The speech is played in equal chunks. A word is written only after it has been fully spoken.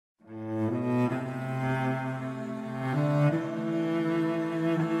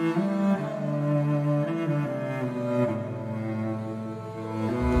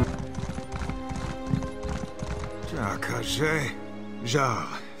Jarl,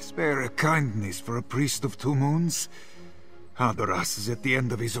 spare a kindness for a priest of 2 moons. Hadoras is at the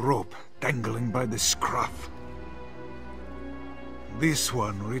end of his rope, dangling by the scruff. This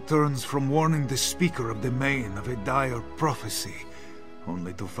one returns from warning the speaker of the Main of a dire prophecy,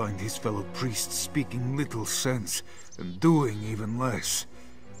 only to find his fellow priests speaking little sense and doing even less,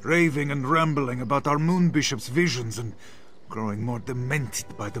 raving and rambling about our moon bishop's visions and growing more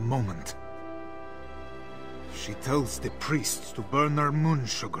demented by the moment. She tells the priests to burn their moon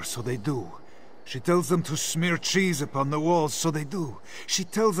sugar, so they do. She tells them to smear cheese upon the walls, so they do. She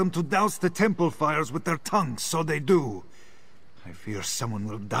tells them to douse the temple fires with their tongues, so they do. I fear someone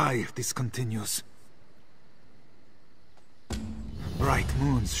will die if this continues. Bright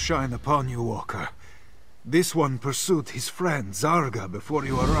moons shine upon you, Walker. This one pursued his friend, Zarga, before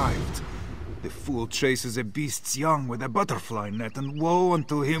you arrived. The fool chases a beast's young with a butterfly net, and woe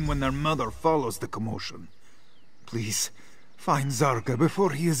unto him when their mother follows the commotion. Please, find Zarga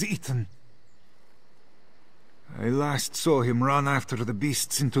before he is eaten. I last saw him run after the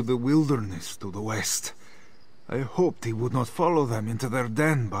beasts into the wilderness to the west. I hoped he would not follow them into their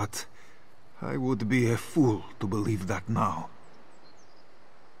den, but I would be a fool to believe that now.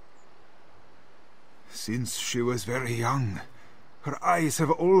 Since she was very young, her eyes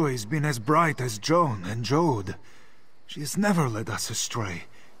have always been as bright as Joan and Jode. She has never led us astray.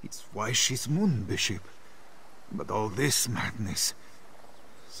 It's why she's Moon Bishop. But all this madness,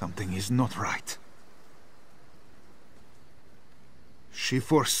 something is not right. She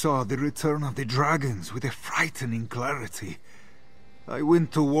foresaw the return of the dragons with a frightening clarity. I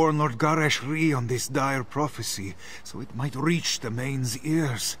went to warn Lord Garesh Rhi on this dire prophecy, so it might reach the Main's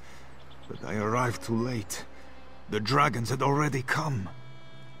ears. But I arrived too late. The dragons had already come.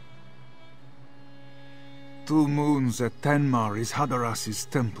 2 moons at Tenmar is Hadaras's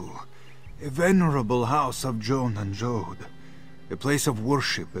temple, a venerable house of Joan and Jode, a place of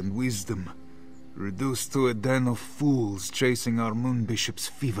worship and wisdom, reduced to a den of fools chasing our Moon Bishop's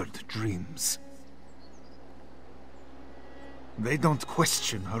fevered dreams. They don't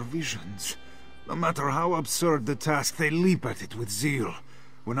question her visions. No matter how absurd the task, they leap at it with zeal.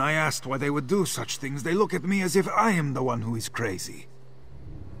 When I asked why they would do such things, they look at me as if I am the one who is crazy.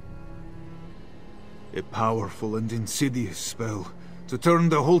 A powerful and insidious spell to turn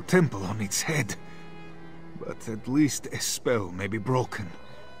the whole temple on its head. But at least a spell may be broken.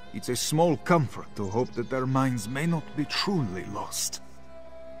 It's a small comfort to hope that their minds may not be truly lost.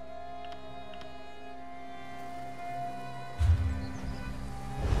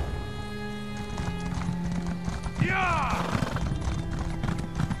 Yeah!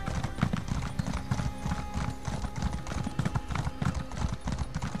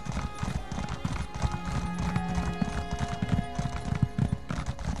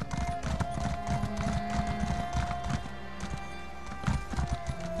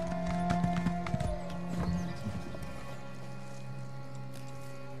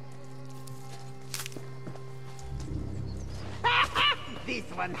 This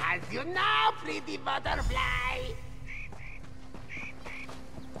one has you now, pretty butterfly!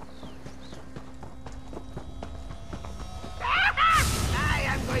 I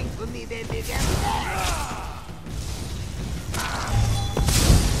am going to need a bigger bag!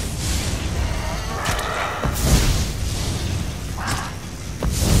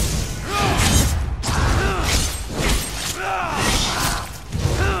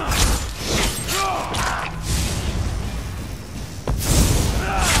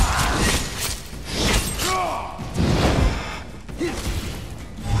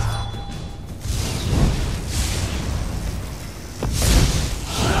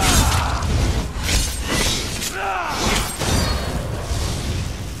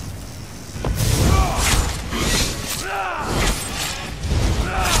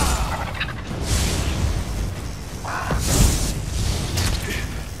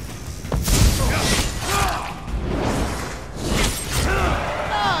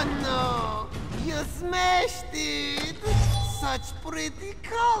 Such pretty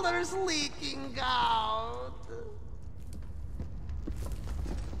colors leaking out.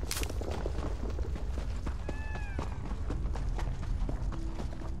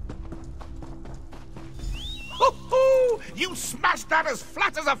 Ho-ho! You smashed that as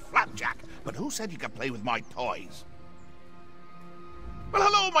flat as a flapjack! But who said you could play with my toys? Well,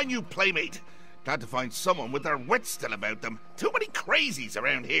 hello, my new playmate. Glad to find someone with their wits still about them. Too many crazies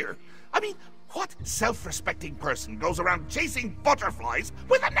around here. I mean, what self-respecting person goes around chasing butterflies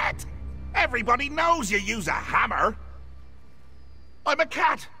with a net? Everybody knows you use a hammer. I'm a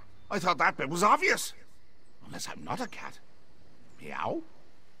cat. I thought that bit was obvious. Unless I'm not a cat. Meow?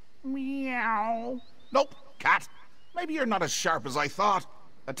 Meow. Nope, cat. Maybe you're not as sharp as I thought.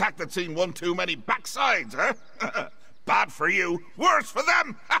 Attack that's seen one too many backsides, huh? Bad for you, worse for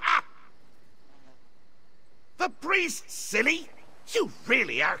them! The priest, silly? You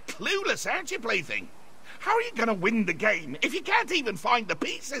really are clueless, aren't you, plaything? How are you gonna win the game if you can't even find the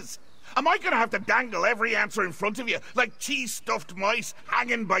pieces? Am I gonna have to dangle every answer in front of you like cheese-stuffed mice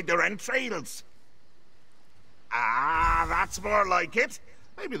hanging by their entrails? Ah, that's more like it.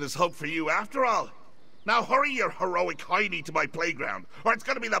 Maybe there's hope for you after all. Now hurry your heroic hiney to my playground, or it's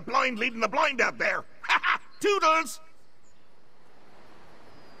gonna be the blind leading the blind out there. Ha ha! Toodles!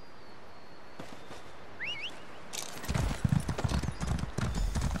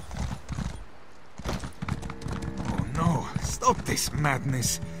 Oh no, stop this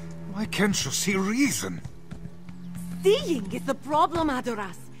madness. Why can't you see reason? Seeing is the problem,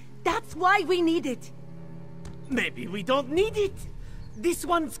 Adoras. That's why we need it. Maybe we don't need it. This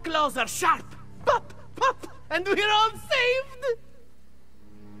one's claws are sharp. Pop, pop, and we're all saved.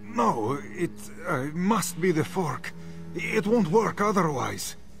 No, it must be the fork. It won't work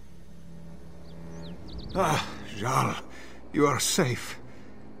otherwise. Ah, Jarl, you are safe.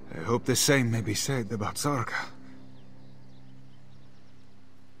 I hope the same may be said about Zarga.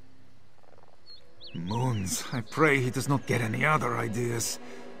 Moons, I pray he does not get any other ideas.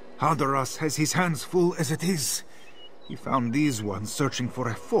 Hadoras has his hands full as it is. He found these ones searching for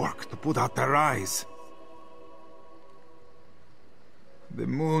a fork to put out their eyes. The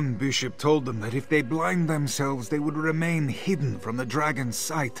Moon Bishop told them that if they blind themselves, they would remain hidden from the dragon's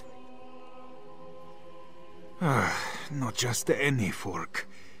sight. Not just any fork.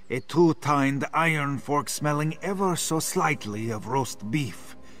 A two-tined iron fork smelling ever so slightly of roast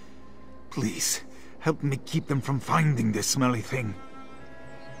beef. Please, help me keep them from finding this smelly thing.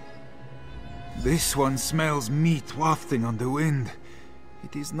 This one smells meat wafting on the wind.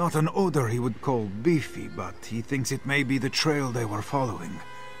 It is not an odor he would call beefy, but he thinks it may be the trail they were following.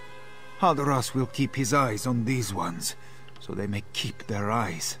 Hadoras will keep his eyes on these ones, so they may keep their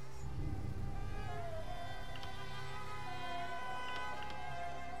eyes.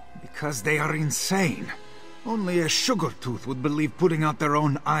 Because they are insane. Only a sugar-tooth would believe putting out their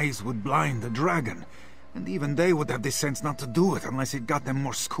own eyes would blind the dragon, and even they would have the sense not to do it unless it got them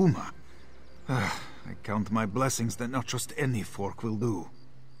more skooma. I count my blessings that not just any fork will do.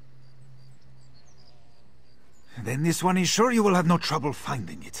 Then this one is sure you will have no trouble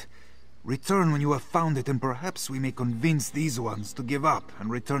finding it. Return when you have found it, and perhaps we may convince these ones to give up and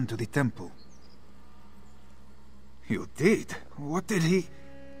return to the temple. You did? What did he...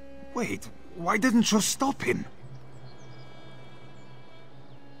 Wait, why didn't you stop him?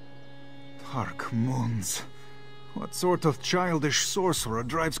 Dark moons. What sort of childish sorcerer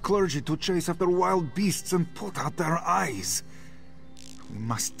drives clergy to chase after wild beasts and put out their eyes? We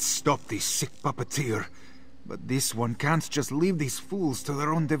must stop this sick puppeteer. But this one can't just leave these fools to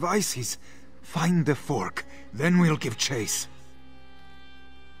their own devices. Find the fork, then we'll give chase.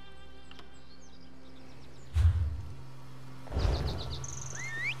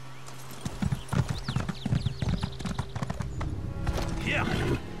 Yeah.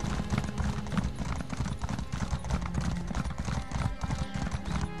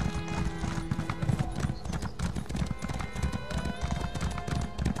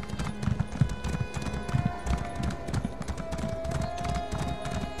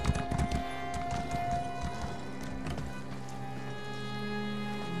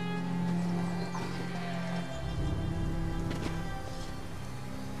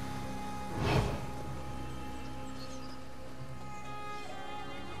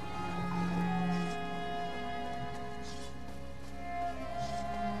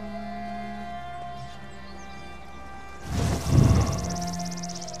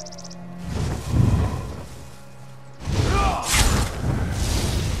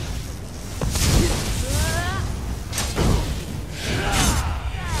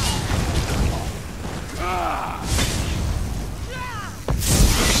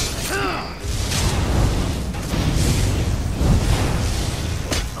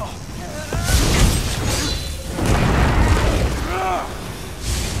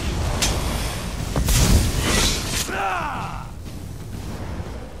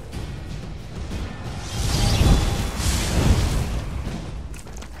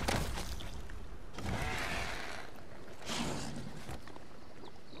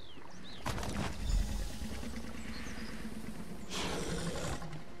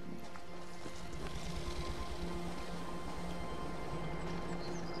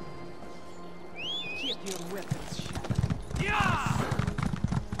 Your weapons sharp. Yeah!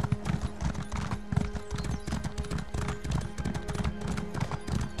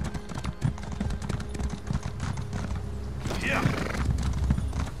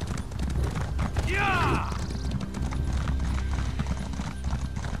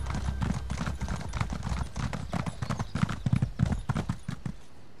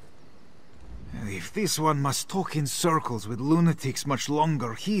 If this one must talk in circles with lunatics much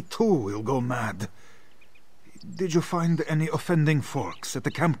longer, he too will go mad. Did you find any offending forks at the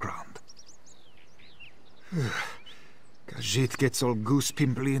campground? Khajiit gets all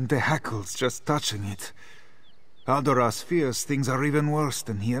goose-pimply in the hackles just touching it. Adoras fears things are even worse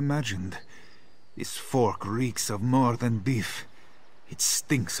than he imagined. This fork reeks of more than beef. It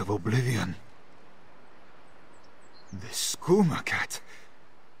stinks of oblivion. The skooma cat.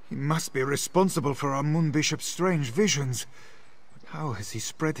 He must be responsible for our Moon Bishop's strange visions. But how has he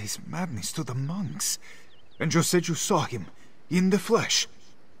spread his madness to the monks? And you said you saw him, in the flesh.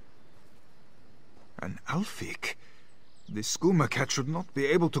 An Alfik? The skooma cat should not be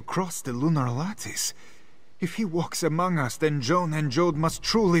able to cross the lunar lattice. If he walks among us, then Joan and Jode must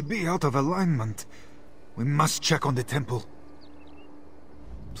truly be out of alignment. We must check on the temple.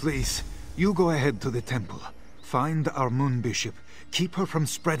 Please, you go ahead to the temple. Find our Moon Bishop. Keep her from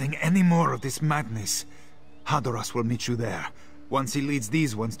spreading any more of this madness. Hadoras will meet you there, once he leads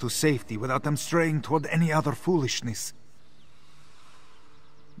these ones to safety without them straying toward any other foolishness.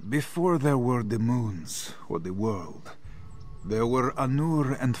 Before there were the moons, or the world, there were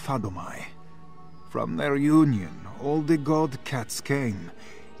Anur and Fadomai. From their union, all the god cats came,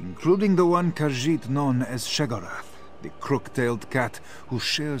 including the one Khajiit known as Shegarath, the crook-tailed cat who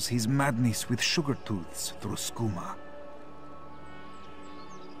shares his madness with Sugartooths through skooma.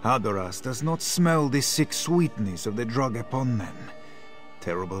 Hadoras does not smell the sick sweetness of the drug upon them.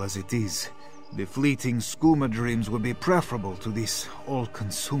 Terrible as it is, the fleeting skooma dreams would be preferable to this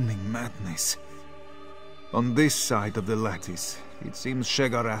all-consuming madness. On this side of the lattice, it seems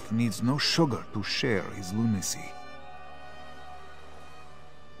Shegarath needs no sugar to share his lunacy.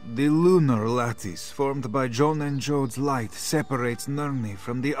 The lunar lattice, formed by Joan and Jode's light, separates Nirni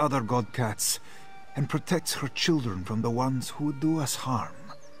from the other god cats, and protects her children from the ones who would do us harm.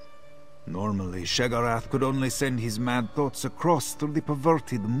 Normally, Shegarath could only send his mad thoughts across through the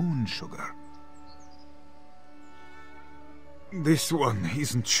perverted moon sugar. This one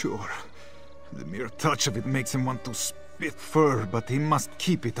isn't sure. The mere touch of it makes him want to spit fur, but he must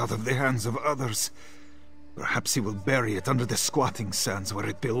keep it out of the hands of others. Perhaps he will bury it under the squatting sands where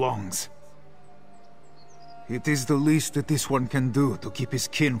it belongs. It is the least that this one can do to keep his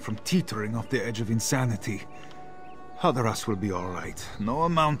kin from teetering off the edge of insanity. Hadoras will be all right. No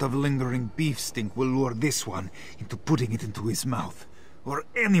amount of lingering beef stink will lure this one into putting it into his mouth. Or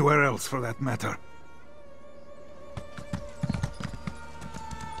anywhere else, for that matter.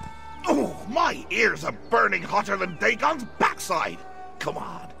 Oh, my ears are burning hotter than Dagon's backside! Come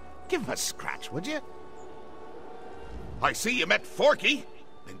on, give him a scratch, would you? I see you met Forky.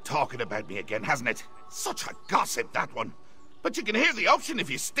 Been talking about me again, hasn't it? Such a gossip, that one. But you can hear the option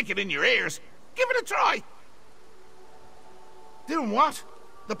if you stick it in your ears. Give it a try. Doing what?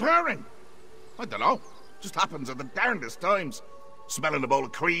 The purring? I don't know. Just happens at the darndest times. Smelling a bowl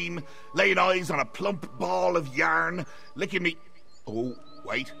of cream, laying eyes on a plump ball of yarn, licking me... Oh,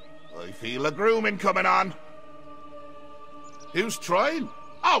 wait. I feel a grooming coming on. Who's trying?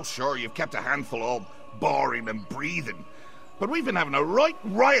 Oh, sure, you've kept a handful all boring and breathing. But we've been having a right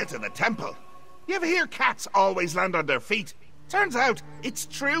riot in the temple. You ever hear cats always land on their feet? Turns out, it's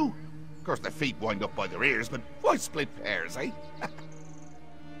true. Of course, their feet wind up by their ears, but why split pairs, eh?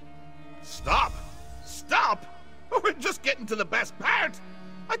 Stop! Stop! We're just getting to the best part.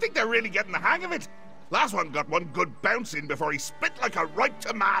 I think they're really getting the hang of it. Last one got one good bounce in before he spit like a ripe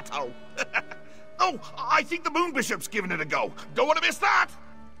tomato. Oh, I think the Moon Bishop's giving it a go. Don't want to miss that.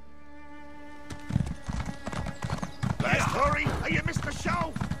 Let's hurry, or you missed the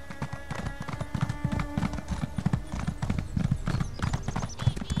show.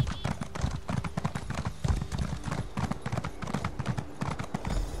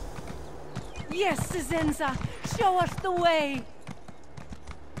 Yes, Sizenza, show us the way.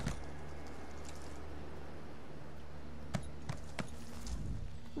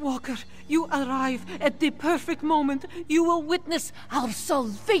 Walker, you arrive at the perfect moment. You will witness our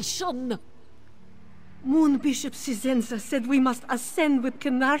salvation. Moon Bishop Sizenza said we must ascend with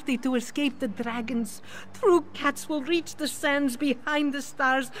Khajiiti to escape the dragons. True cats will reach the sands behind the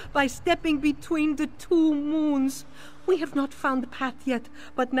stars by stepping between the two moons. We have not found the path yet,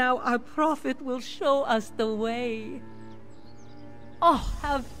 but now our prophet will show us the way. Oh,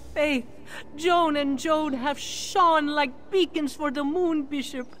 have faith. Joan and Jode have shone like beacons for the Moon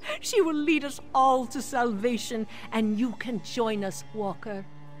Bishop. She will lead us all to salvation, and you can join us, Walker.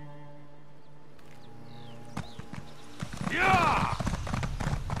 Yeah!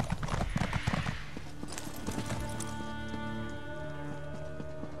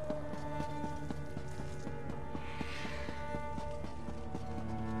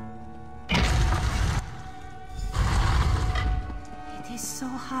 so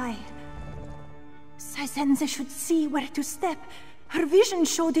high. Sizenza should see where to step. Her vision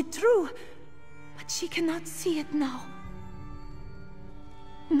showed it true, but she cannot see it now.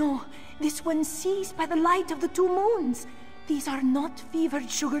 No, this one sees by the light of the 2 moons. These are not fevered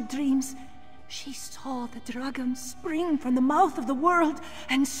sugar dreams. She saw the dragon spring from the mouth of the world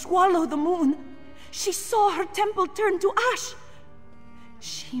and swallow the moon. She saw her temple turn to ash.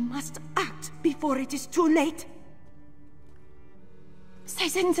 She must act before it is too late.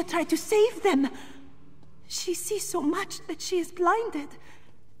 Sizenza tried to save them. She sees so much that she is blinded.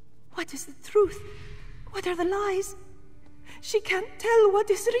 What is the truth? What are the lies? She can't tell what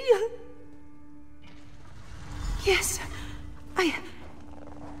is real. Yes,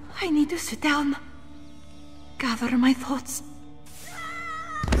 I need to sit down. Gather my thoughts.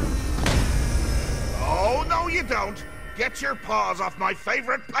 Oh, no you don't. Get your paws off my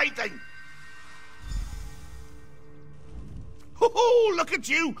favorite plaything. Ho-ho, look at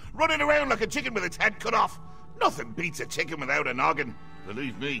you, running around like a chicken with its head cut off. Nothing beats a chicken without a noggin.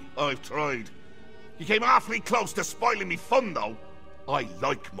 Believe me, I've tried. You came awfully close to spoiling me fun, though. I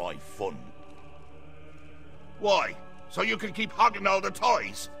like my fun. Why? So you can keep hogging all the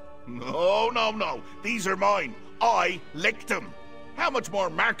toys? No, no, no. These are mine. I licked them. How much more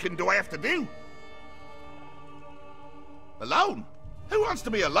marking do I have to do? Alone? Who wants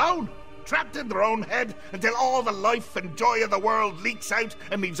to be alone? Trapped in their own head until all the life and joy of the world leaks out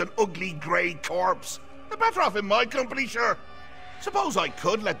and leaves an ugly grey corpse. They're better off in my company, sure. Suppose I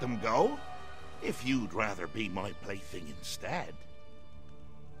could let them go, if you'd rather be my plaything instead.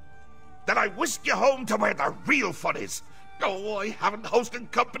 Then I whisk you home to where the real fun is. Oh, I haven't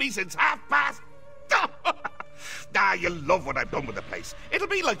hosted company since 1:30. Ah, you'll love what I've done with the place. It'll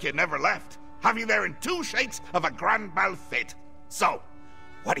be like you never left. Have you there in 2 shakes of a grand mal fit. So,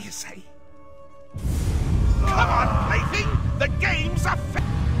 what do you say? Come on, plaything! The game's a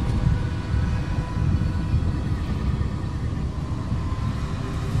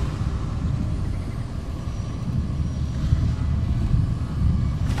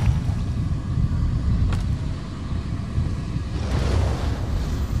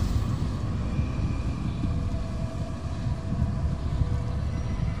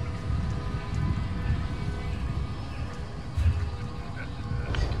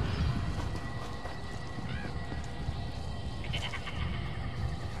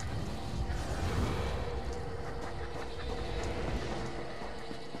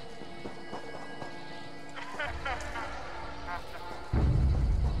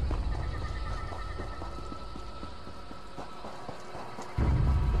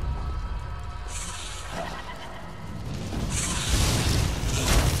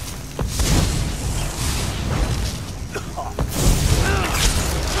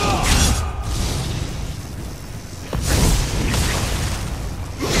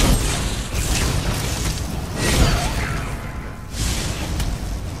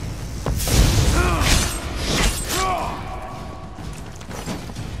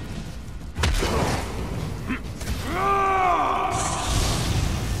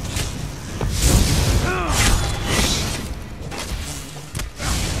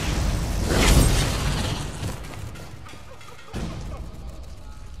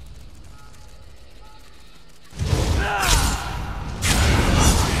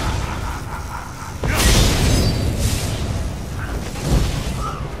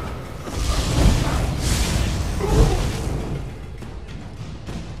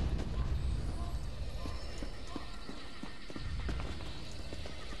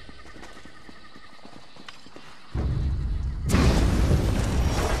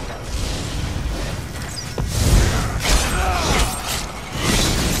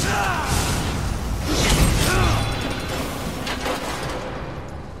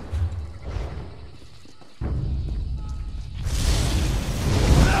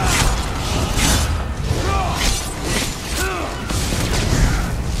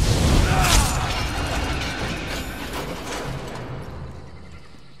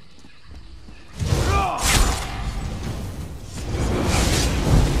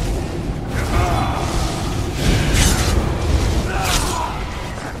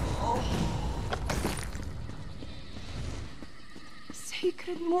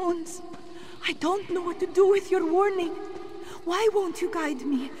Moons, I don't know what to do with your warning. Why won't you guide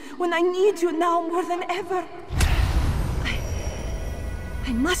me when I need you now more than ever?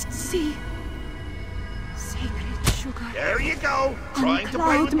 I must see. Sacred sugar. There you go, trying to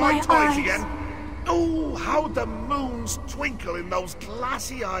play with my toys again. Oh, how the moons twinkle in those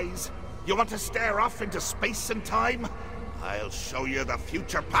glassy eyes. You want to stare off into space and time? I'll show you the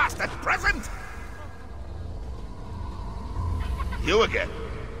future past and present. You again?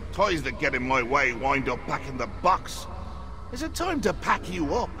 Toys that get in my way wind up back in the box. Is it time to pack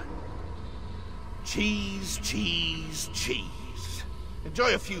you up? Cheese, cheese, cheese.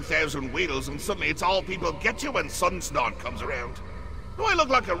 Enjoy a few thousand wheels and suddenly it's all people get you when Sunstorm comes around. Do I look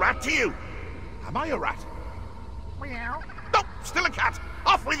like a rat to you? Am I a rat? Meow. No, still a cat.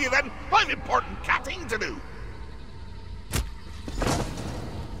 Off with you then. I've important catting to do.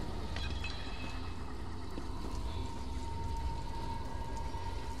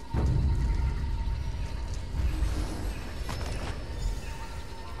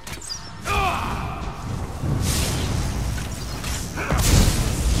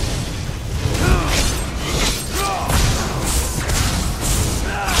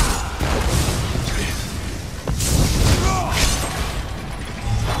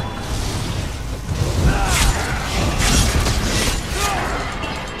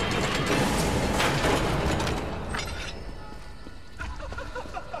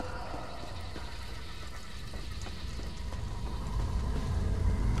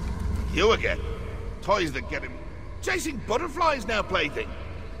 You again? Toys that get him. Chasing butterflies now, plaything.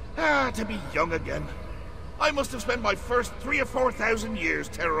 Ah, to be young again. I must have spent my first 3,000 or 4,000 years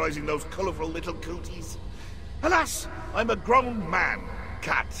terrorizing those colorful little cooties. Alas, I'm a grown man,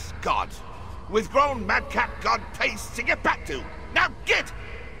 cat, god, with grown mad cat god tastes to get back to. Now get!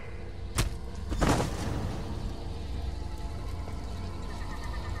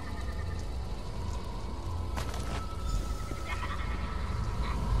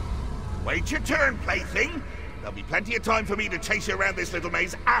 Wait your turn, plaything. There'll be plenty of time for me to chase you around this little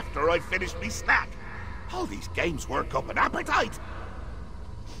maze after I've finished me snack. All these games work up an appetite.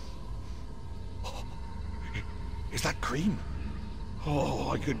 Oh, is that cream? Oh,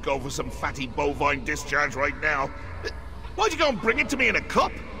 I could go for some fatty bovine discharge right now. Why'd you go and bring it to me in a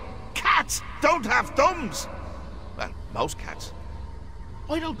cup? Cats don't have thumbs. Well, most cats.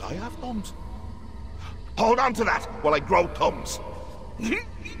 Why don't I have thumbs? Hold on to that while I grow thumbs.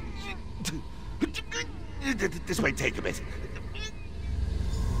 This might take a bit.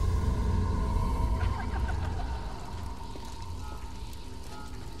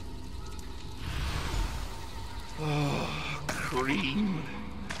 Oh, cream.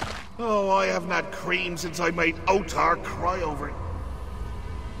 Oh, I haven't had cream since I made Otar cry over it.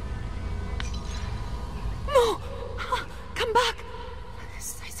 No! Come back!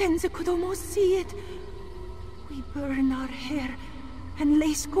 Sizenza could almost see it. We burn our hair and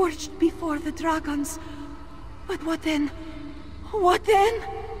lay scorched before the dragons. But what then? What then?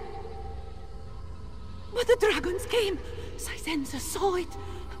 But the dragons came. Sizenza saw it.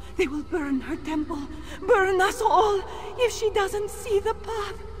 They will burn her temple, burn us all, if she doesn't see the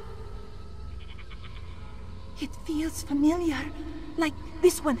path. It feels familiar, like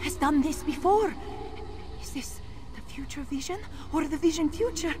this one has done this before. Is this the future vision, or the vision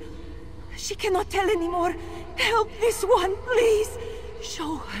future? She cannot tell anymore. Help this one, please.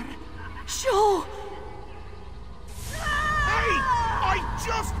 Show her. Show. Hey! I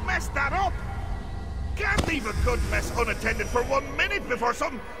just messed that up! Can't leave a good mess unattended for 1 minute before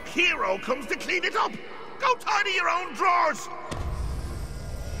some hero comes to clean it up! Go tidy your own drawers!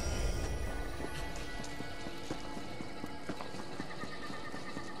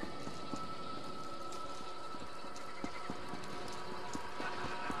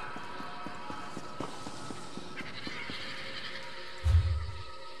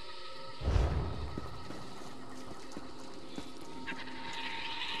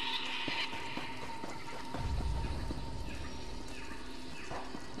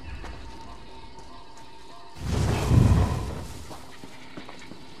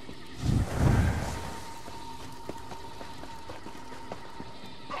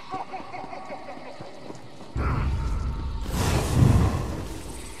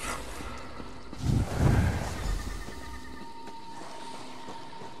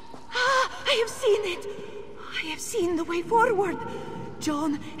 The way forward.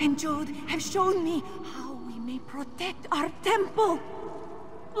 John and Jode have shown me how we may protect our temple.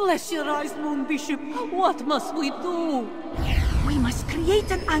 Bless your eyes, Moon Bishop. What must we do? We must create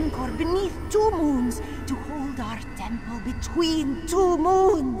an anchor beneath 2 moons to hold our temple between 2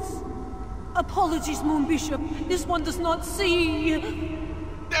 moons. Apologies, Moon Bishop. This one does not see.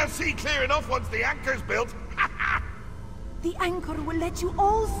 They'll see clear enough once the anchor's built. The anchor will let you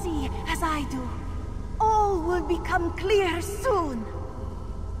all see as I do. All will become clear soon.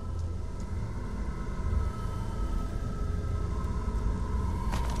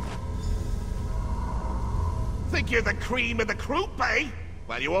 Think you're the cream of the croup, eh?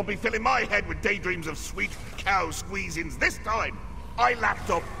 Well, you won't be filling my head with daydreams of sweet cow squeezings this time. I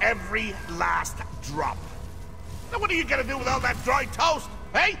lapped up every last drop. Now what are you gonna do with all that dry toast,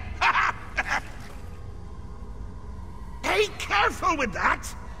 eh? Hey, careful with that!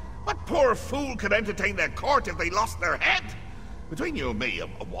 What poor fool could entertain their court if they lost their head? Between you and me,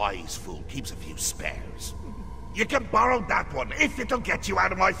 a wise fool keeps a few spares. You can borrow that one if it'll get you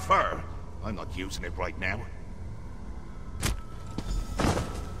out of my fur. I'm not using it right now.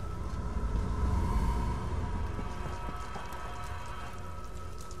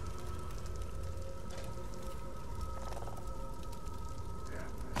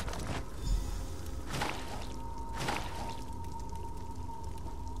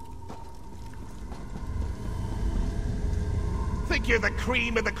 Think you're the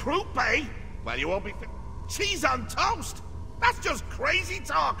cream of the croup, eh? Well, you won't be cheese on toast! That's just crazy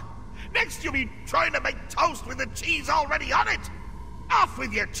talk! Next you'll be trying to make toast with the cheese already on it! Off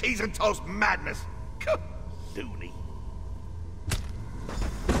with your cheese and toast madness! Loony.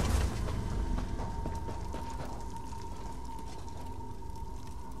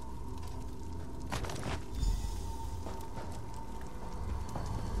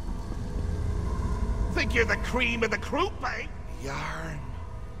 Think you're the cream of the croup, eh? Yarn.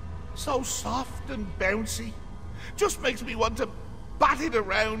 So soft and bouncy. Just makes me want to bat it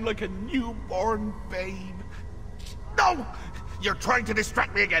around like a newborn babe. No! You're trying to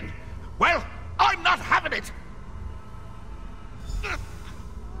distract me again. Well, I'm not having it!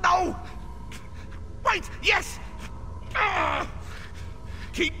 No! Wait, yes!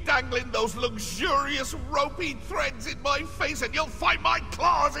 Keep dangling those luxurious ropey threads in my face and you'll find my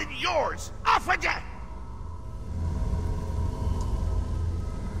claws in yours! Off with you!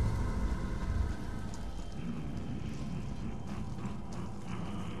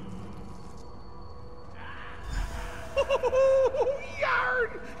 Yarn!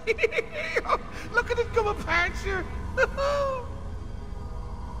 Look at it come apart, sure.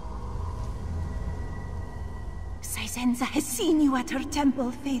 Sisenza has seen you at her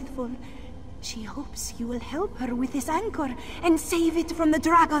temple, faithful. She hopes you will help her with this anchor and save it from the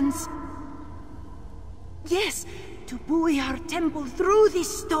dragons. Yes, to buoy our temple through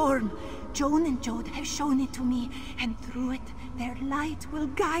this storm. Joan and Jode have shown it to me, and through it, their light will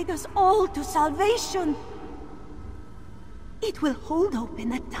guide us all to salvation. It will hold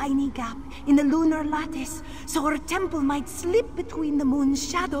open a tiny gap in the lunar lattice, so our temple might slip between the moon's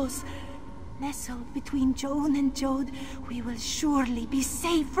shadows. Nestled between Joan and Jode, we will surely be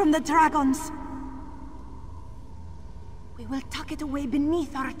safe from the dragons. We will tuck it away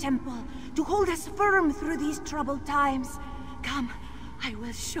beneath our temple, to hold us firm through these troubled times. Come, I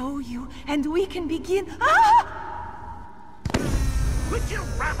will show you, and we can begin. Ah! Would you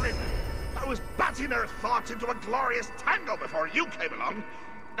rabbit? I was batting her thoughts into a glorious tango before you came along.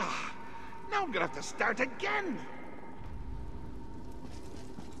 Now I'm gonna have to start again.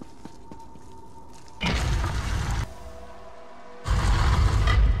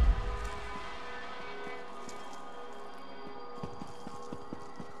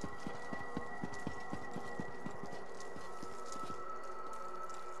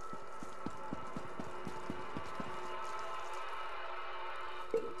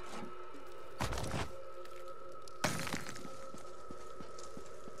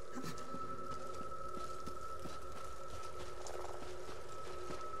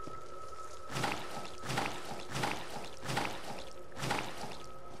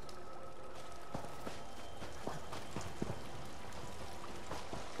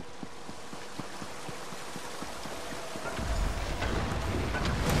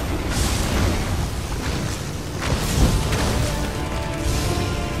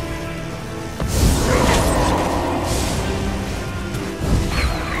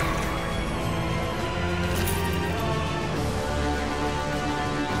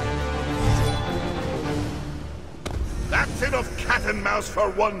 Enough cat and mouse for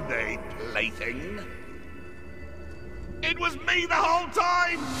one day, plaything. It was me the whole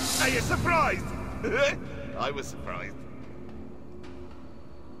time! Are you surprised? I was surprised.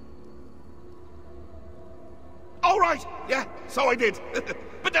 All right, yeah, so I did.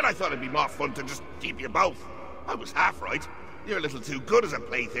 But then I thought it'd be more fun to just keep you both. I was half right. You're a little too good as a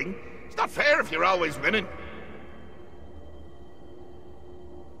plaything. It's not fair if you're always winning.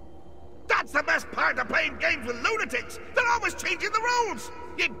 That's the best part of playing games with lunatics! They're always changing the rules!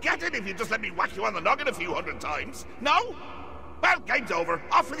 You'd get it if you just let me whack you on the noggin a few hundred times. No? Well, game's over.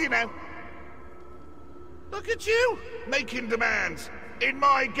 Off with you now. Look at you, making demands. In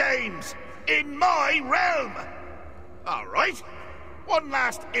my games. In my realm. All right. One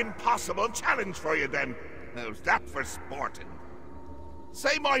last impossible challenge for you then. How's that for sporting?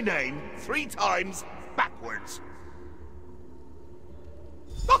 Say my name 3 times backwards.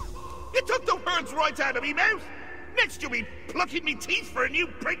 Oh! You took the words right out of me mouth! Next you'll be plucking me teeth for a new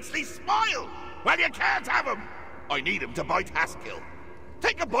princely smile. Well, you can't have him. I need him to bite Haskill.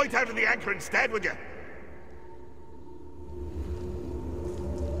 Take a bite out of the anchor instead, would you?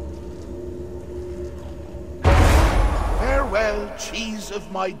 Farewell, cheese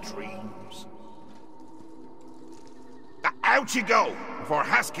of my dreams. Out you go, before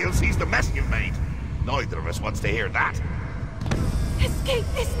Haskill sees the mess you've made. Neither of us wants to hear that. Escape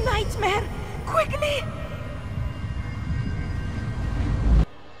this nightmare! Quickly!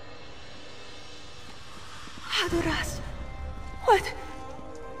 Hadoras, what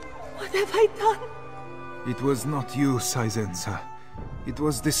have I done? It was not you, Saizensa. It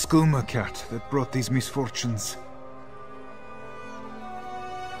was the skooma cat that brought these misfortunes.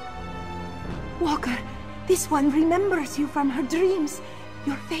 Walker, this one remembers you from her dreams.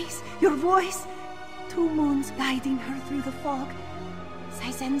 Your face, your voice. 2 moons guiding her through the fog.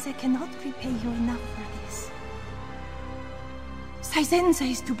 Saizensa cannot repay you enough for this. Saizensa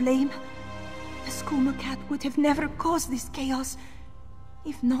is to blame. The skooma cat would have never caused this chaos,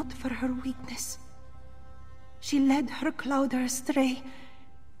 if not for her weakness. She led her clouder astray,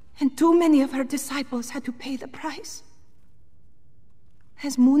 and too many of her disciples had to pay the price.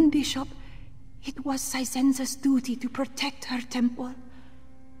 As Moon Bishop, it was Saizensa's duty to protect her temple.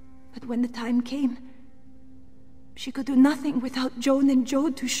 But when the time came, she could do nothing without Joan and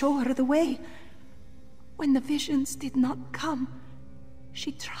Jode to show her the way. When the visions did not come,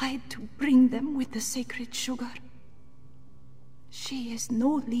 she tried to bring them with the sacred sugar. She is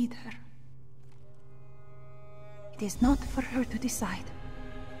no leader. It is not for her to decide.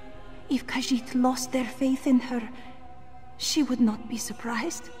 If Khajiit lost their faith in her, she would not be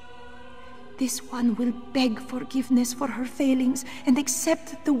surprised. This one will beg forgiveness for her failings and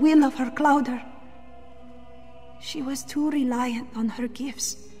accept the will of her clouder. She was too reliant on her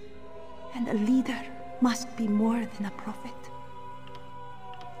gifts, and a leader must be more than a prophet.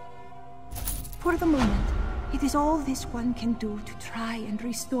 For the moment, it is all this one can do to try and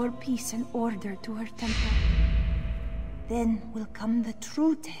restore peace and order to her temple. Then will come the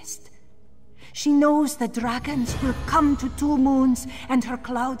true test. She knows the dragons will come to 2 moons, and her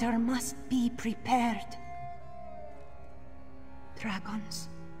clouder must be prepared. Dragons.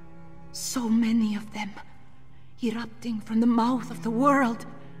 So many of them, erupting from the mouth of the world.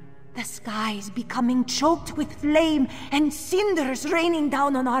 The skies becoming choked with flame, and cinders raining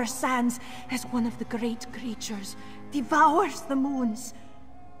down on our sands as one of the great creatures devours the moons.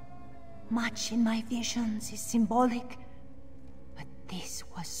 Much in my visions is symbolic, but this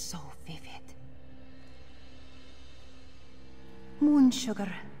was so vivid. Moon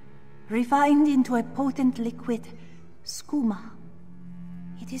sugar, refined into a potent liquid, skooma.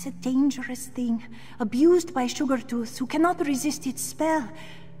 It is a dangerous thing, abused by sugar-tooths who cannot resist its spell.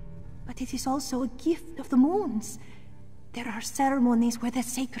 But it is also a gift of the moons. There are ceremonies where the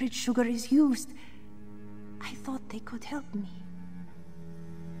sacred sugar is used. I thought they could help me.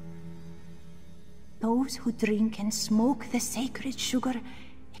 Those who drink and smoke the sacred sugar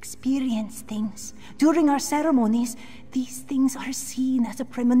experience things. During our ceremonies, these things are seen as a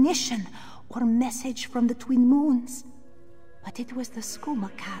premonition or message from the twin moons. But it was the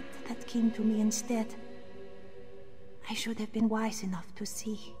skooma cat that came to me instead. I should have been wise enough to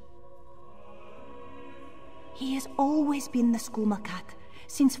see. He has always been the skooma cat.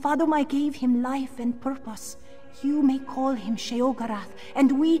 Since Fadumai gave him life and purpose, you may call him Sheogorath,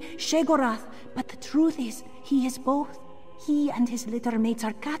 and we Shegorath, but the truth is, he is both. He and his litter mates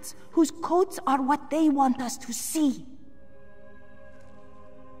are cats whose coats are what they want us to see.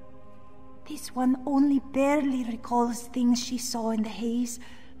 This one only barely recalls things she saw in the haze,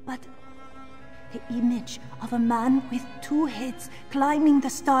 but the image of a man with 2 heads climbing the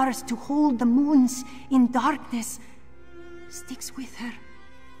stars to hold the moons in darkness sticks with her.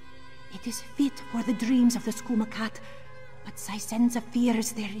 It is fit for the dreams of the skooma cat, but Saizensa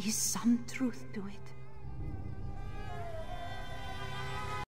fears there is some truth to it.